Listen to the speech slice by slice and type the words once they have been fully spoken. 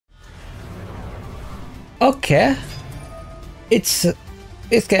Okay. It's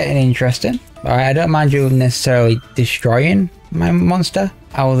getting interesting. Alright, I don't mind you necessarily destroying my monster.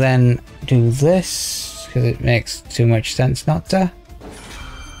 I will then do this, because it makes too much sense not to.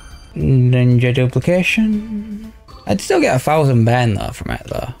 Ninja duplication. I'd still get 1,000 burn though from it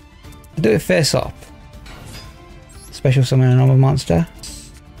though. I'll do it face up. Special summon another monster.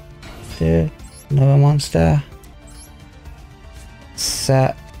 Do another monster.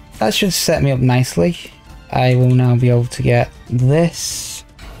 Set. That should set me up nicely. I will now be able to get this.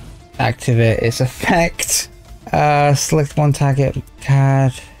 Activate its effect. Select one target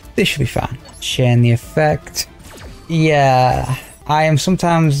card. This should be fine. Chain the effect. Yeah, I am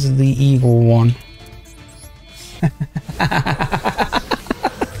sometimes the evil one.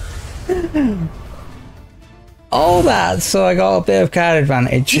 All that, so I got a bit of card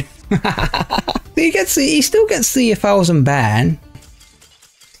advantage. He still gets the 1,000 ban.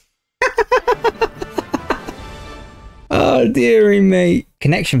 Oh dearie me.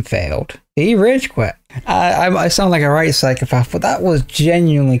 Connection failed. He rage quit. I sound like a right psychopath, but that was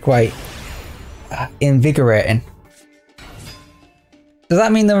genuinely quite invigorating. Does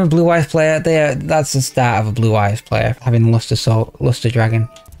that mean they're a Blue Eyes player? That's the start of a Blue Eyes player, having Luster Dragon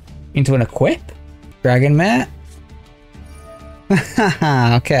into an equip? Dragon mate?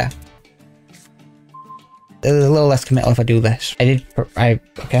 Okay. A little less committal if I do this.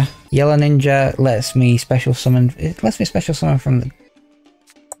 Okay. Yellow Ninja lets me special summon. It lets me special summon from the.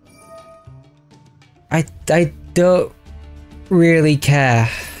 I don't really care.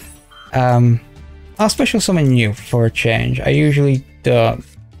 I'll special summon you for a change. I usually don't.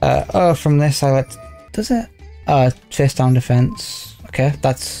 Oh, from this I let. Does it? Face down defense. Okay,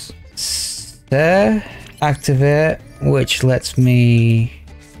 that's there. Activate, which lets me.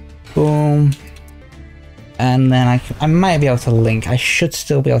 Boom. And then I might be able to link. I should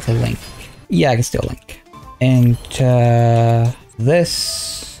still be able to link. Yeah, I can still link. Into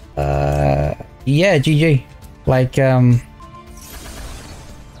this. Yeah, GG. Like,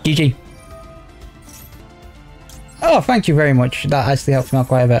 GG. Oh, thank you very much. That actually helps me out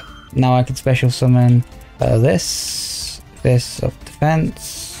quite a bit. Now I can special summon this of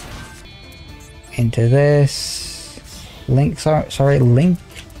defense. Into this. Link, sorry, link.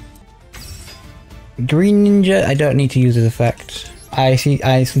 Green Ninja, I don't need to use his effect. I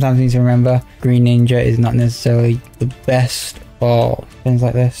sometimes need to remember Green Ninja is not necessarily the best for things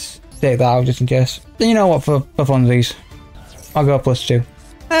like this. Take that out just in case. Then you know what, for funsies, I'll go +2.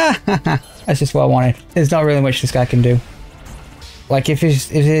 That's just what I wanted. There's not really much this guy can do. Like if his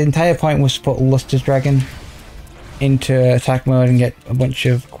entire point was to put Luster's Dragon into attack mode and get a bunch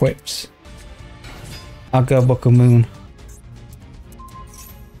of quips, I'll go Book of Moon.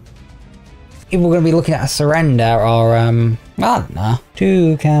 If we're going to be looking at a surrender or, I don't know.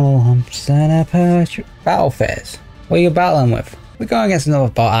 2 camel humps and a perch. Battle phase. What are you battling with? We're going against another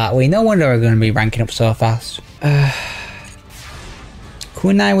bot, aren't we? No wonder we're going to be ranking up so fast.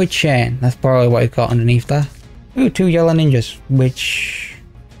 Kunai with chain. That's probably what he's got underneath there. Ooh, 2 yellow ninjas, which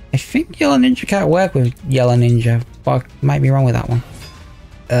I think yellow ninja can't work with yellow ninja, but I might be wrong with that one.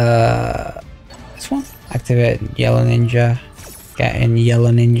 This one. Activate yellow ninja. Get in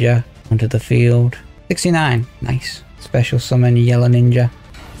yellow ninja. Onto the field. 69. Nice. Special summon yellow ninja.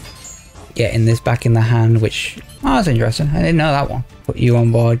 Getting this back in the hand, which... Oh, that's interesting. I didn't know that one. Put you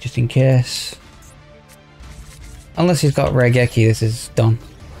on board just in case. Unless he's got Regeki, this is done.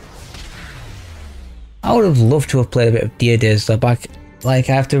 I would have loved to have played a bit of Dear Days though, back... Like,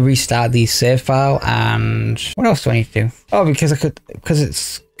 I have to restart the save file and... What else do I need to do? Oh, because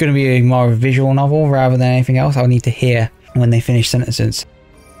it's going to be a more visual novel rather than anything else, I'll need to hear when they finish sentences.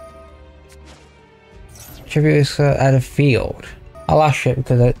 Tributes at a field. I'll ask it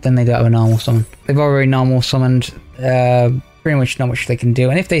because then they don't have a normal summon. They've already normal summoned. Pretty much not much they can do.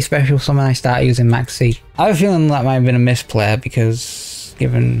 And if they special summon, I start using Maxi. I have a feeling that might have been a misplay because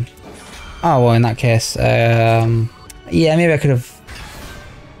given. Oh well, in that case, yeah, maybe I could have.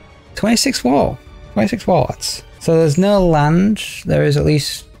 26 wall. 26 wards. So there's no land. There is at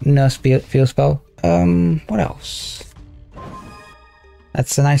least no field spell. What else?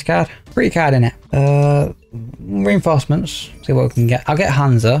 That's a nice card. Pretty card in it. Reinforcements. See what we can get. I'll get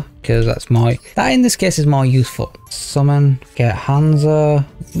Hanzo because that's more. That in this case is more useful. Summon. Get Hanzo.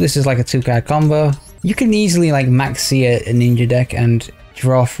 This is like a 2-card combo. You can easily like maxi a ninja deck and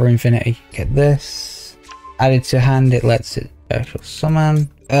draw for infinity. Get this. Added to hand. It lets it special summon.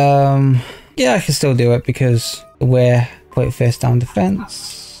 Yeah, I can still do it because we're quite face down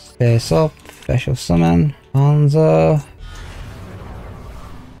defense. Face up. Special summon. Hanzo.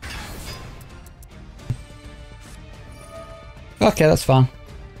 Okay, that's fine.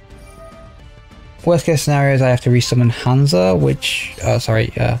 Worst case scenario is I have to resummon Hanzo, which... Oh,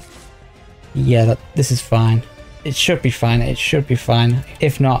 sorry. Yeah, this is fine. It should be fine. It should be fine.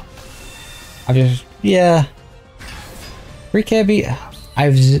 If not, I've just... Yeah. 3KB... I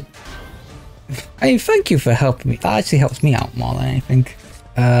mean, thank you for helping me. That actually helps me out more than anything.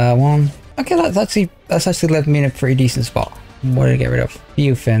 One. Okay, that's actually left me in a pretty decent spot. What did I get rid of?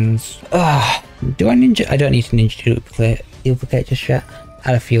 Few fins. Do I ninja? I don't need to ninja duplicate just yet.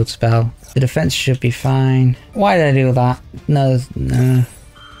 Add a field spell. The defense should be fine. Why did I do that? No.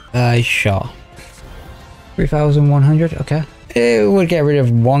 Sure. 3,100. Okay. It would get rid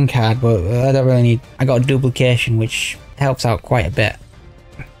of one card, but I don't really need. I got a duplication, which helps out quite a bit.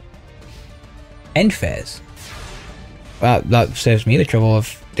 End phase. That saves me the trouble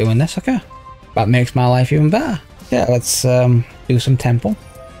of doing this. Okay. That makes my life even better. Yeah, let's do some temple.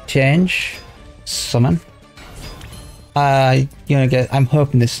 Change. Summon. I'm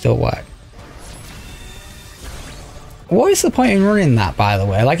hoping this still works. What is the point in running that, by the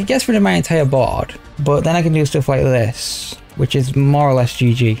way? Like, it gets rid of my entire board, but then I can do stuff like this, which is more or less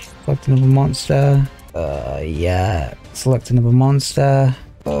GG. Select another monster. Yeah. Select another monster.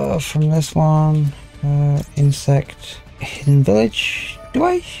 From this one. Insect. Hidden village. Do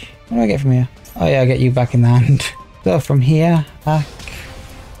I? What do I get from here? Oh yeah, I get you back in the hand. So from here, back.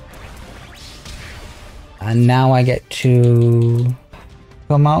 And now I get to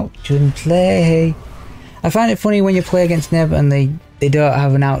come out and play. I find it funny when you play against Nib and they don't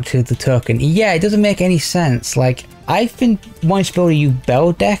have an out to the token. Yeah, it doesn't make any sense. Like, I've been wanting to build a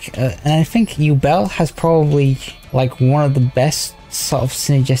YuGiOh deck, and I think YuGiOh has probably like one of the best sort of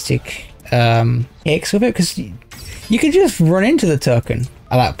synergistic hicks with it, because you could just run into the token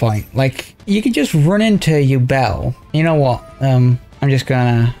at that point. Like, you could just run into YuGiOh. You know what? I'm just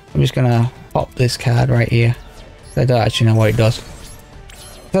gonna pop this card right here. I don't actually know what it does.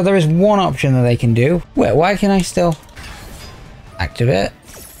 So there is one option that they can do. Wait, why can I still activate?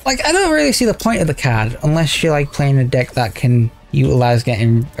 Like, I don't really see the point of the card unless you're like playing a deck that can utilize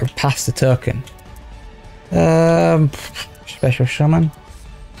getting past the token. Special summon.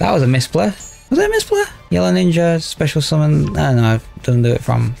 That was a misplay. Was it a misplay? Yellow Ninja, special summon. I don't know, it doesn't do it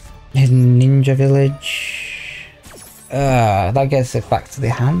from Hidden Ninja Village. That gets it back to the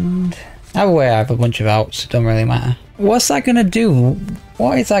hand. Either way, I have a bunch of outs, it don't really matter. What's that gonna do?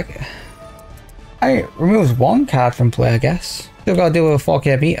 What is that? It removes one card from play, I guess. Still gotta deal with a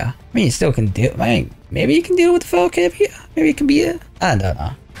 4K beta. I mean, you still can deal. I mean, maybe you can deal with the 4K beta. Maybe you can beat it. I don't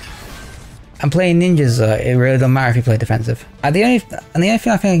know. I'm playing ninjas, it really don't matter if you play defensive. The only thing I think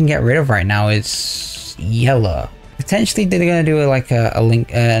I can get rid of right now is yellow. Potentially they're gonna do like a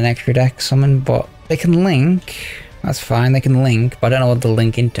link, an extra deck summon, but they can link. That's fine, they can link, but I don't know what to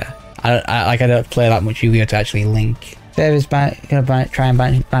link into. I don't play that much YuGiOh to actually link. Save is try and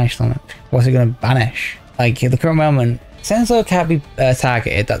banish something. What's it gonna banish? Like, at the current moment, Senso can't be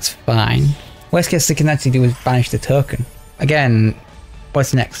targeted, that's fine. Worst case they can actually do is banish the token. Again,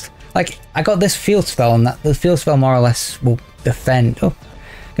 what's next? Like, I got this field spell, and the field spell more or less will defend. Oh,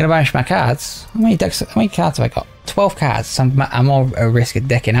 gonna banish my cards. How many cards have I got? 12 cards. So I'm more at risk of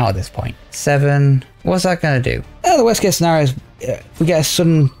decking out at this point. 7. What's that gonna do? The worst case scenario is we get a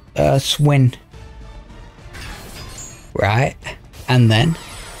sudden swing. Right, and then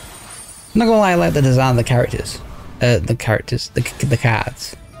I'm not gonna lie, I like the design of the characters. The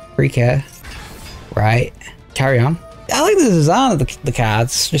cards. 3K. Right. Carry on. I like the design of the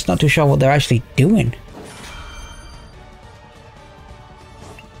cards, just not too sure what they're actually doing.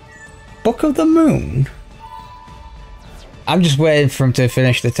 Book of the Moon? I'm just waiting for him to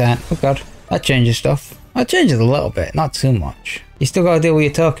finish the turn. Oh god, that changes stuff. That changes a little bit, not too much. You still gotta deal with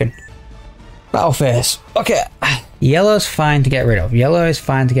your token. Battle phase. Okay. Yellow's fine to get rid of. Yellow is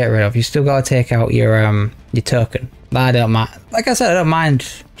fine to get rid of. You still gotta take out your token. But I don't mind. Like I said, I don't mind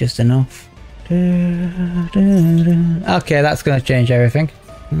just enough. Okay, that's gonna change everything.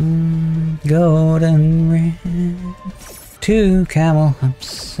 Golden ring, 2 camel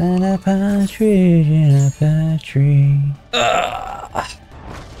humps and a partridge in a tree.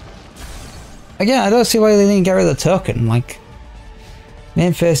 Again, I don't see why they didn't get rid of the token. Like,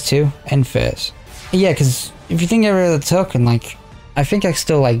 main phase 2, end phase. Yeah, because if you didn't get rid of the token, like, I think I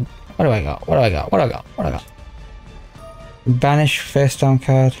still like. What do I got? What do I got? What do I got? What do I got? Banish face down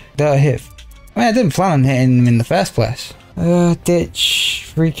card. Don't hit. I mean, I didn't plan on hitting them in the first place. Ditch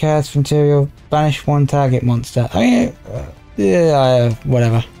 3 cards from material. Banish 1 target monster. I mean, yeah,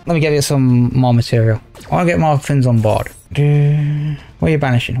 whatever. Let me get you some more material. I want to get more fins on board. What are you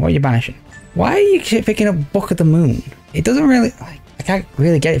banishing? What are you banishing? Why are you picking up Book of the Moon? It doesn't really. I can't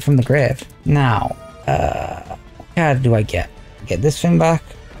really get it from the grave. Now, what card do I get? Get this thing back.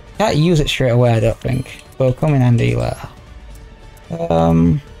 Can't use it straight away, I don't think. But it'll come in handy later.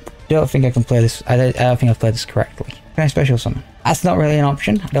 Don't think I can play this. I don't think I've played this correctly. Can I special summon? That's not really an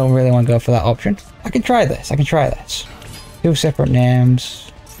option. I don't really want to go for that option. I can try this. I can try this. 2 separate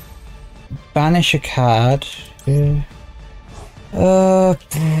names. Banish a card. I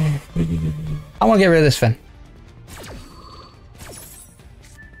want to get rid of this thing.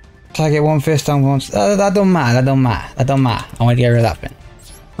 Target one face down once. That don't matter. That don't matter. That don't matter. I want to get rid of that thing.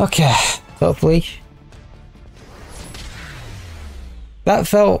 Okay. Hopefully. That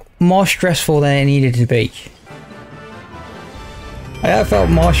felt more stressful than it needed to be. That felt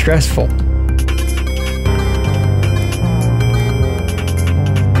more stressful.